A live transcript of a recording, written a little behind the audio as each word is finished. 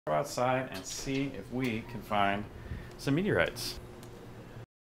Go outside and see if we can find some meteorites.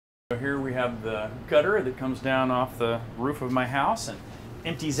 So here we have the gutter that comes down off the roof of my house and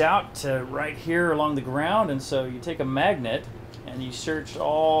empties out to right here along the ground. And so you take a magnet and you search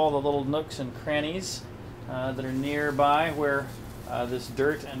all the little nooks and crannies that are nearby where this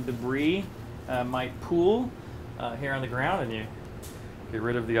dirt and debris might pool here on the ground, and you get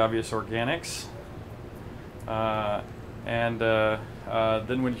rid of the obvious organics.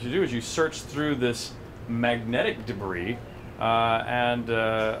 Then what you do is you search through this magnetic debris and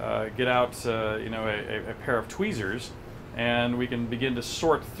get out a pair of tweezers, and we can begin to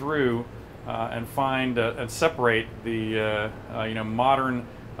sort through and find and separate the modern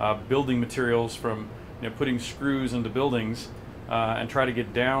building materials from putting screws into buildings, and try to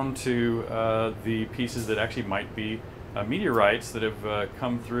get down to the pieces that actually might be meteorites that have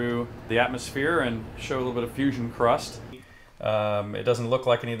come through the atmosphere and show a little bit of fusion crust. It doesn't look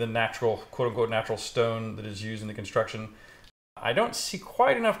like any of the natural, quote-unquote, natural stone that is used in the construction. I don't see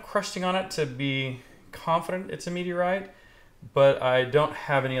quite enough crusting on it to be confident it's a meteorite, but I don't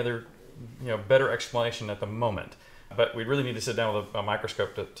have any other, better explanation at the moment. But we really need to sit down with a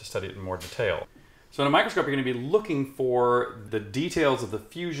microscope to study it in more detail. So in a microscope, you're going to be looking for the details of the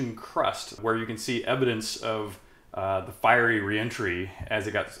fusion crust, where you can see evidence of the fiery reentry as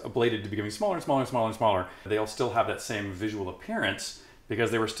it got ablated to becoming smaller and smaller and smaller and smaller. They'll still have that same visual appearance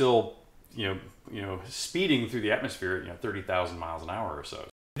because they were still, speeding through the atmosphere at 30,000 miles an hour or so.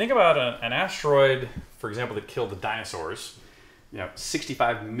 Think about an asteroid, for example, that killed the dinosaurs,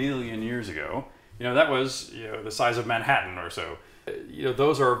 65 million years ago. That was, the size of Manhattan or so.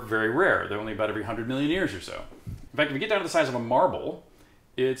 Those are very rare. They're only about every 100 million years or so. In fact, if you get down to the size of a marble,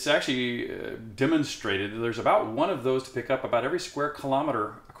 it's actually demonstrated that there's about one of those to pick up about every square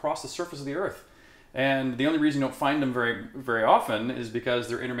kilometer across the surface of the Earth. And the only reason you don't find them very, very often is because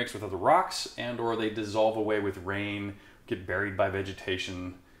they're intermixed with other rocks, and or they dissolve away with rain, get buried by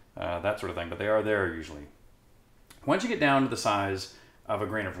vegetation, that sort of thing. But they are there usually. Once you get down to the size of a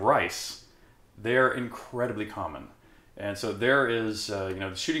grain of rice, they're incredibly common. And so there is,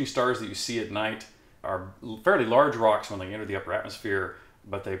 the shooting stars that you see at night are fairly large rocks when they enter the upper atmosphere,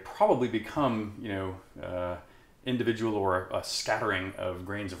 but they probably become, individual or a scattering of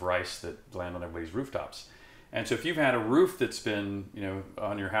grains of rice that land on everybody's rooftops. And so if you've had a roof that's been,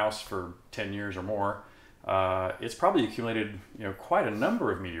 on your house for 10 years or more, it's probably accumulated, quite a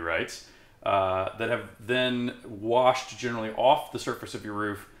number of meteorites that have then washed generally off the surface of your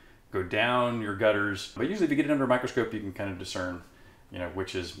roof, go down your gutters. But usually if you get it under a microscope, you can kind of discern,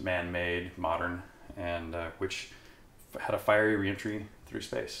 which is man-made, modern, and which had a fiery reentry through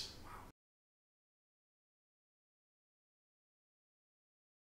space.